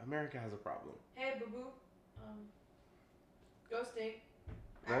has a problem. Hey, boo-boo. Go stink.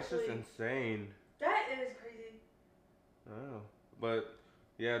 That's just insane. That is crazy. Oh, but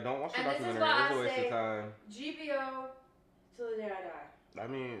yeah, don't watch the documentary. It's a waste of time. GBO till the day I die. I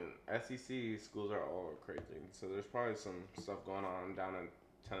mean, SEC schools are all crazy, so there's probably some stuff going on down in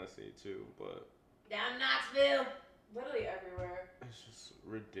Tennessee too, but down Knoxville, literally everywhere. It's just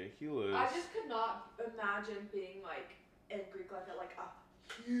ridiculous. I just could not imagine being like in Greek life at like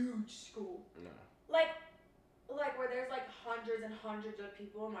a huge school. No. Like where there's like hundreds and hundreds of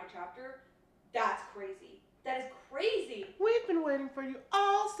people in my chapter. That's crazy. That is crazy. We've been waiting for you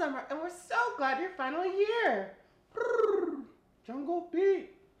all summer, and we're so glad you're finally here. Jungle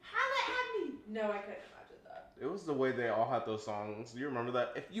Beat. Holla at me. No, I couldn't imagine that. It was the way they all had those songs. Do you remember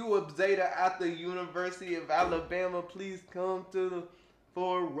that? If you were Zeta at the University of Alabama, please come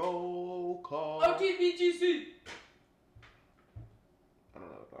for roll call. OTBGC. I don't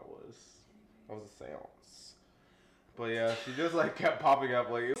know what that was. That was a seance. But yeah, she just like kept popping up.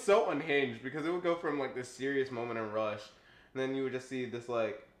 Like, it was so unhinged because it would go from like this serious moment in Rush, and then you would just see this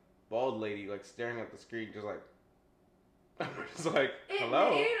like bald lady like staring at the screen, just like, hello.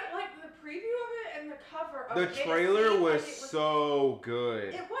 It made like the preview of it and the cover of it. The trailer was so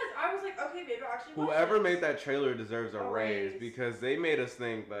good. It was. I was like, okay, maybe I'll actually watch Whoever this. made that trailer deserves a raise because they made us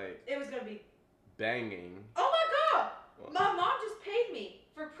think like it was gonna be banging. Oh my god! What? My mom just paid me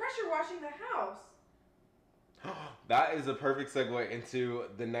for pressure washing the house. That is a perfect segue into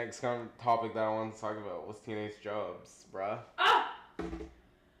the next topic that I want to talk about. What's teenage jobs, bruh? Ah!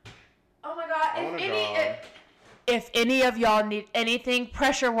 Oh my god! If any of y'all need anything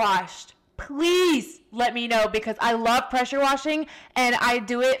pressure washed, please let me know because I love pressure washing and I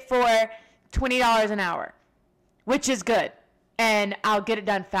do it for $20 an hour, which is good. And I'll get it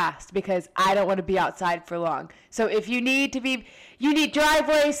done fast because I don't want to be outside for long. So if you need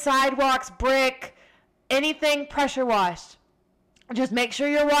driveways, sidewalks, brick, anything pressure washed, just make sure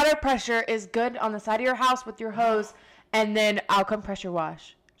your water pressure is good on the side of your house with your hose, and then I'll come pressure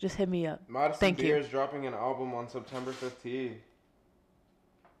wash. Just hit me up. Madison Beer is dropping an album on September 15th.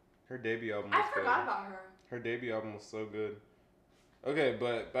 Her debut album was good. I forgot about her. Her debut album was so good. Okay,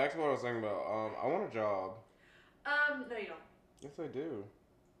 but back to what I was talking about. I want a job. No you don't. Yes, I do.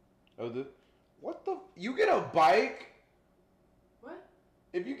 Oh, what the? You get a bike? What?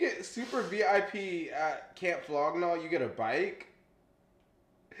 If you get super VIP at Camp Flognaw, you get a bike?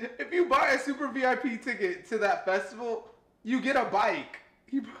 If you buy a super VIP ticket to that festival, you get a bike.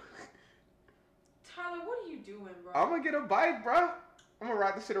 Tyler, what are you doing, bro? I'm gonna get a bike, bro. I'm gonna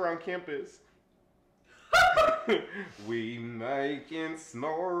ride this shit around campus. We making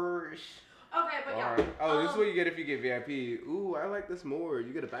s'mores. Okay, but yeah. Right. Oh, this is what you get if you get VIP. Ooh, I like this more.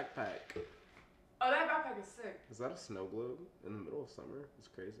 You get a backpack. Oh, that backpack is sick. Is that a snow globe in the middle of summer? It's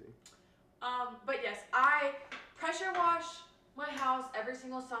crazy. But yes, I pressure wash my house every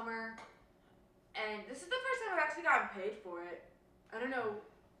single summer, and this is the first time I've actually gotten paid for it. I don't know.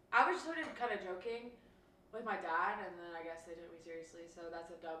 I was sort of kind of joking with my dad, and then I guess they took me seriously, so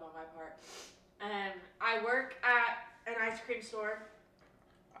that's a dub on my part. And I work at an ice cream store.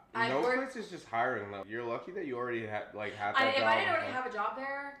 No place is just hiring though. You're lucky that you already had that job. If I didn't already have a job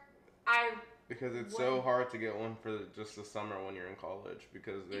there, because it's so hard to get one for just the summer when you're in college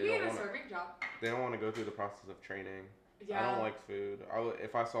because they don't want a serving job. They don't want to go through the process of training. Yeah. I don't like food.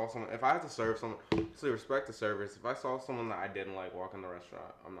 If I had to serve someone, so respect the servers. If I saw someone that I didn't like walk in the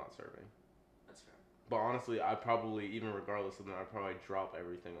restaurant, I'm not serving. That's fair. But honestly, I probably, even regardless of them, I'd probably drop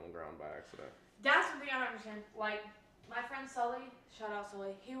everything on the ground by accident. That's something I don't understand. Like, my friend Sully, shout out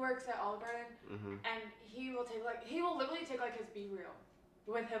Sully, he works at Olive Garden, and he will literally take his Be Real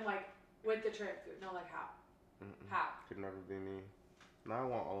with him, with the tray of food. No, how? How? Could never be me. Now I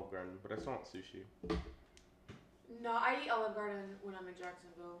want Olive Garden, but I still want sushi. No, I eat Olive Garden when I'm in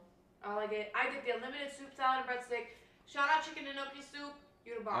Jacksonville. I like it. I get the unlimited soup, salad, and breadstick. Shout out chicken enoki soup.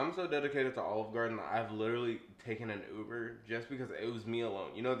 You the bomb. I'm so dedicated to Olive Garden that I've literally taken an Uber just because it was me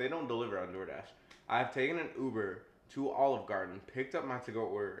alone. You know, they don't deliver on DoorDash. I've taken an Uber to Olive Garden, picked up my to-go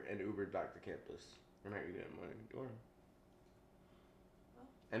order, and Ubered back to campus. We're not eating my dorm.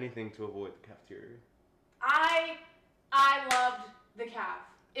 Anything to avoid the cafeteria. I loved the caf.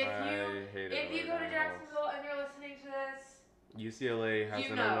 If I you go to Jacksonville and you're listening to this, UCLA has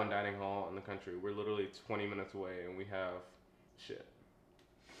the number one dining hall in the country. We're literally 20 minutes away and we have shit.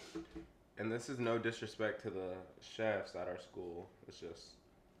 And this is no disrespect to the chefs at our school. It's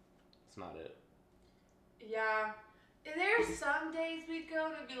not it. Yeah. There's some days we'd go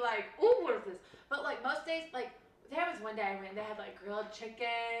and it'd be like, ooh, what is this? But like most days, like there was one day I went and they had like grilled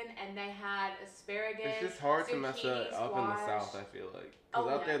chicken and they had asparagus. It's just hard to mess it up in the South, I feel like. Because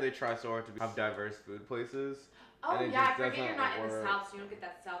out there they try so hard to have diverse food places. Oh yeah, I forget you're not in the South, so you don't get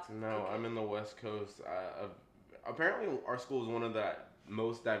that South. No, I'm in the West Coast. Apparently our school is one of the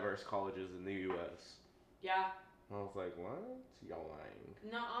most diverse colleges in the U.S. Yeah. I was like, what? Y'all lying.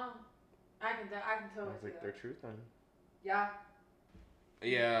 Nuh-uh. I can totally I was like, they're truth then. Yeah.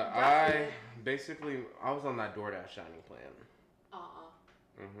 Yeah, definitely. I was on that DoorDash dining plan.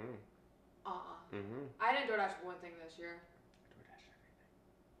 I didn't DoorDash one thing this year. DoorDash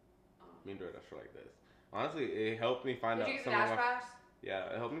everything. Me and DoorDash are like this. Honestly, it helped me find out Did you get some the of Dash my... Pass?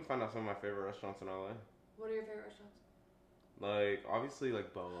 Yeah, it helped me find out some of my favorite restaurants in LA. What are your favorite restaurants? Like, obviously,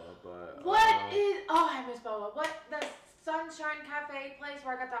 like Boa, but... Oh, I miss Boa. What? The Sunshine Cafe place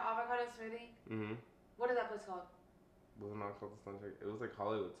where I got the avocado smoothie? Mm-hmm. What is that place called? It was not called the Sunshine. It was like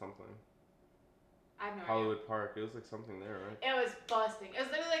Hollywood something. I have no idea. Hollywood Park. It was like something there, right? It was busting. It was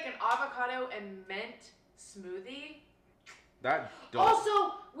literally like an avocado and mint smoothie. That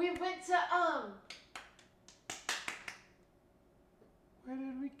Also, we went to, Where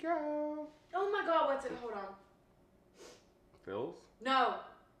did we go? oh my god, what's it? Hold on. Phil's? No.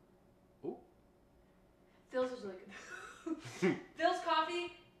 Ooh. Phil's was really good. Phil's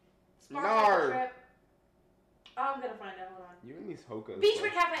Coffee. Nar. Trip. I'm gonna find out. Hold on. You and these hokas.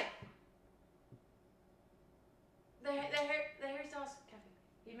 Beachwood Cafe. The Harry Styles Cafe.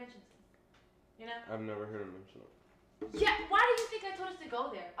 He mentions it. You know? I've never heard him mention it. Yeah, why do you think I told us to go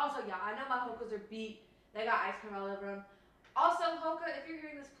there? Also, yeah, I know my hokas are beat. They got ice cream all over them. Also, Hoka, if you're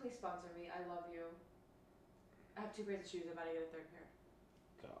hearing this, please sponsor me. I love you. I have 2 pairs of shoes. I'm about to get a 3rd pair.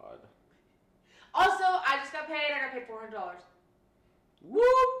 God. Also, I just got paid. I got paid $400. Whoop!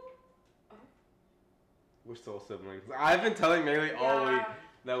 Oh. We're soul siblings. I've been telling Maylee all week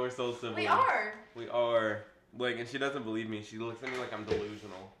that we're soul siblings. We are. We are. Like, and she doesn't believe me. She looks at me like I'm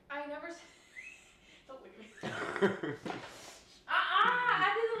delusional. I never said... Don't look at me.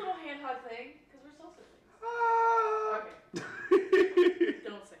 I did the little hand hug thing, because we're soul siblings. Okay.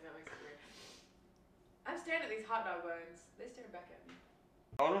 Don't sing, that makes it weird. I'm staring at these hot dog buns. They stare back at me.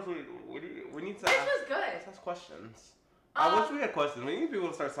 Honestly, we need to... This was good. Let's ask questions. I wish we had questions. We need people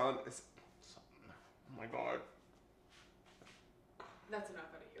to start selling... Oh my god. That's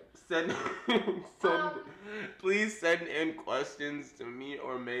enough out of you. Please send in questions to me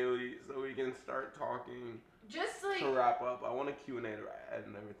or Maylee so we can start talking. Just like... To wrap up, I want a Q&A to add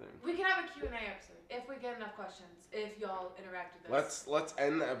and everything. We can have a Q&A episode if we get enough questions, if y'all interact with us. Let's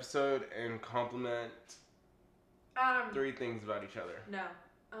end the episode and compliment 3 things about each other. No.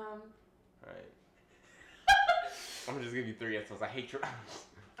 Alright. I'm gonna just give you 3 answers. I hate your...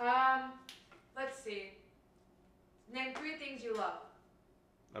 Let's see. Name 3 things you love.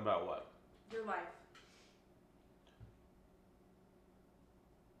 About what? Your life.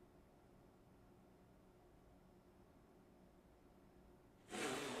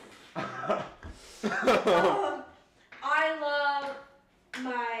 I love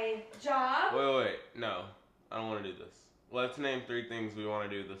my job. Wait. No. I don't want to do this. Let's name 3 things we want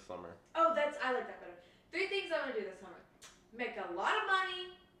to do this summer. Oh, I like that better. 3 things I want to do this summer. Make a lot of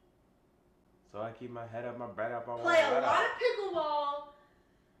money. So I keep my head up, my bread up. Play a lot of pickleball.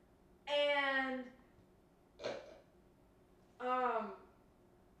 And, I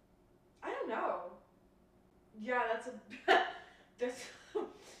don't know. Yeah,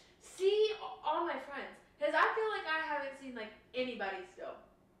 see all my friends. Because I feel like I haven't seen, like, anybody still.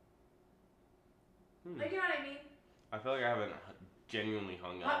 Like, you know what I mean? I feel like I haven't genuinely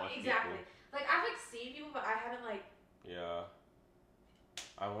hung out with exactly. people. Like, I've, like, seen people, but I haven't, like... Yeah.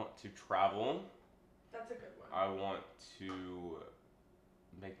 I want to travel. That's a good one. I want to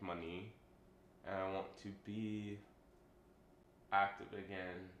make money. And I want to be active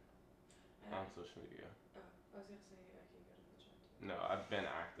again on social media. Oh, I was going to say I can go to the gym too. No, I've been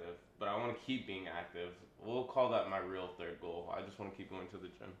active, but I want to keep being active. We'll call that my real third goal. I just want to keep going to the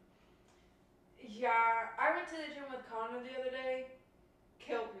gym. Yeah, I went to the gym with Connor the other day.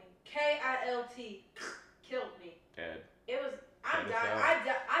 Killed me. KILT. Killed me. Dead. It was. I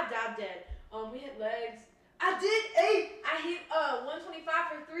died dead. We hit legs. I did 8. I hit 125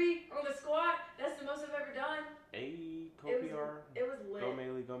 for 3 on the squat. That's the most I've ever done. Hey, co-PR. It was lit. Go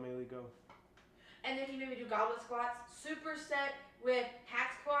Melee, go Melee, go. And then he made me do goblet squats, superset with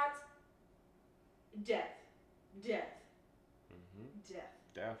hack squats. Death. Death.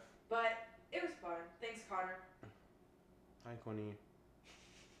 But it was fun. Thanks, Connor. Hi, Connie.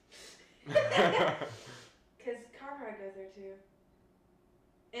 Because Conrad goes there too.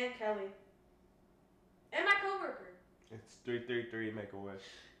 And Kelly. And my coworker. It's 333, make a wish.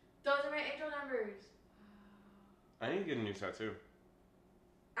 Those are my angel numbers. I need to get a new tattoo.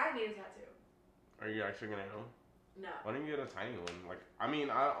 I need a tattoo. Are you actually gonna go? No. Why don't you get a tiny one? Like, I mean,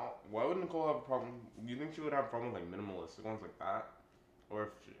 why would Nicole have a problem? Do you think she would have a problem with like minimalistic ones like that? I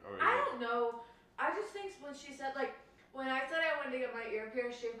don't know. I just think when she said like, when I said I wanted to get my ear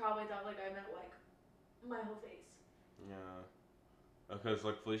pierced, she probably thought like I meant like my whole face. Yeah. Because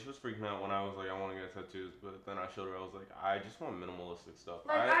like Felicia was freaking out when I was like I want to get tattoos, but then I showed her I was like I just want minimalistic stuff.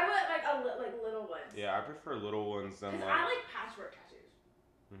 Like I want like little ones. Yeah, I prefer little ones than like. I like patchwork tattoos.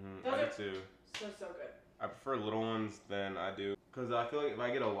 I do too. So good. I prefer little ones than I do because I feel like if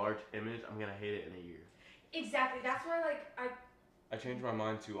I get a large image, I'm gonna hate it in a year. Exactly. That's why like I change my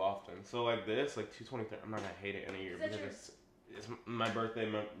mind too often. So like this, like 223, I'm not gonna hate it in a year because it's my birthday,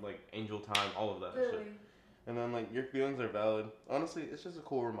 like angel time, all of that shit. And then like your feelings are valid. Honestly, it's just a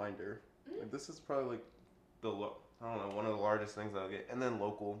cool reminder. Like this is probably like I don't know, one of the largest things I'll get. And then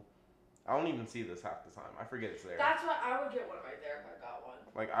local. I don't even see this half the time. I forget it's there. That's what I would get one right there if I got one.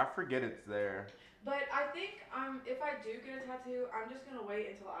 Like I forget it's there. But I think if I do get a tattoo, I'm just gonna wait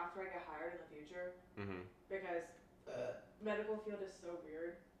until after I get hired in the future. Because medical field is so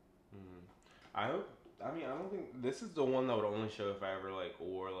weird. I don't think this is the one that would only show if I ever like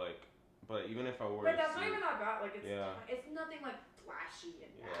wore like. But even if I wore. But that's not even that bad. Like it's nothing like flashy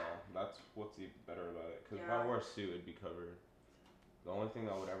and bad. Yeah, that's what's even better about it. Because if I wore a suit, it'd be covered. The only thing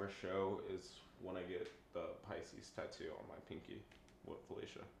that would ever show is when I get the Pisces tattoo on my pinky with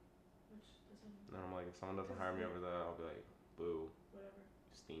Felicia. Which doesn't. And I'm like, if someone doesn't hire me over that, I'll be like, boo. Whatever.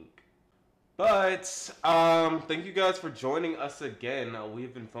 Stink. But thank you guys for joining us again.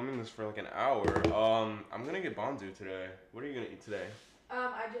 We've been filming this for like an hour. I'm gonna get Bondu today. What are you gonna eat today?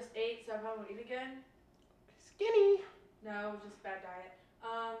 I just ate, so I probably won't eat again. Skinny. No, just bad diet.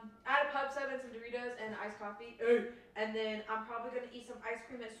 I had a pub sub and some Doritos and iced coffee. And then I'm probably gonna eat some ice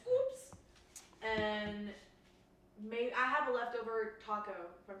cream at Scoops. And maybe I have a leftover taco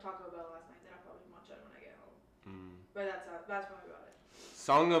from Taco Bell last night that I'll probably munch on when I get home. But that's probably about it.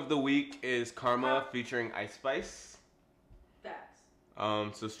 Song of the week is Karma featuring Ice Spice. Facts.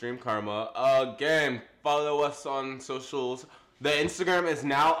 So stream Karma. Again, follow us on socials. The Instagram is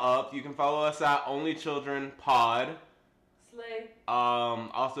now up. You can follow us at OnlyChildrenPod. Slay.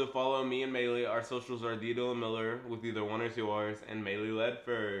 Also follow me and Maylee. Our socials are Dito and Miller with either 1 or 2 R's and Maylee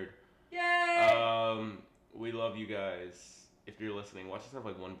Ledford. Yay! We love you guys. If you're listening, watch us have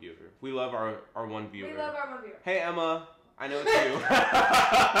like 1 viewer. We love our 1 viewer. We love our 1 viewer. Hey Emma, I know it's you. No,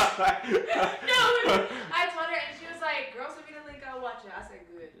 I told her and she was like, "Girl, send me the link. I'll watch it." I said,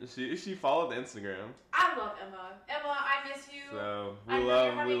 "Good." She followed the Instagram. I love Emma. Emma, I miss you. So we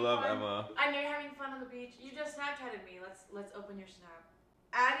love Emma. I know you're having fun on the beach. You just Snapchatted me. Let's open your Snap.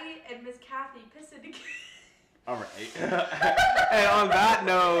 Addie and Miss Kathy pissed together. All right. And on that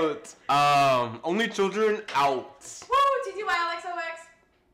note, Only Children out. Woo!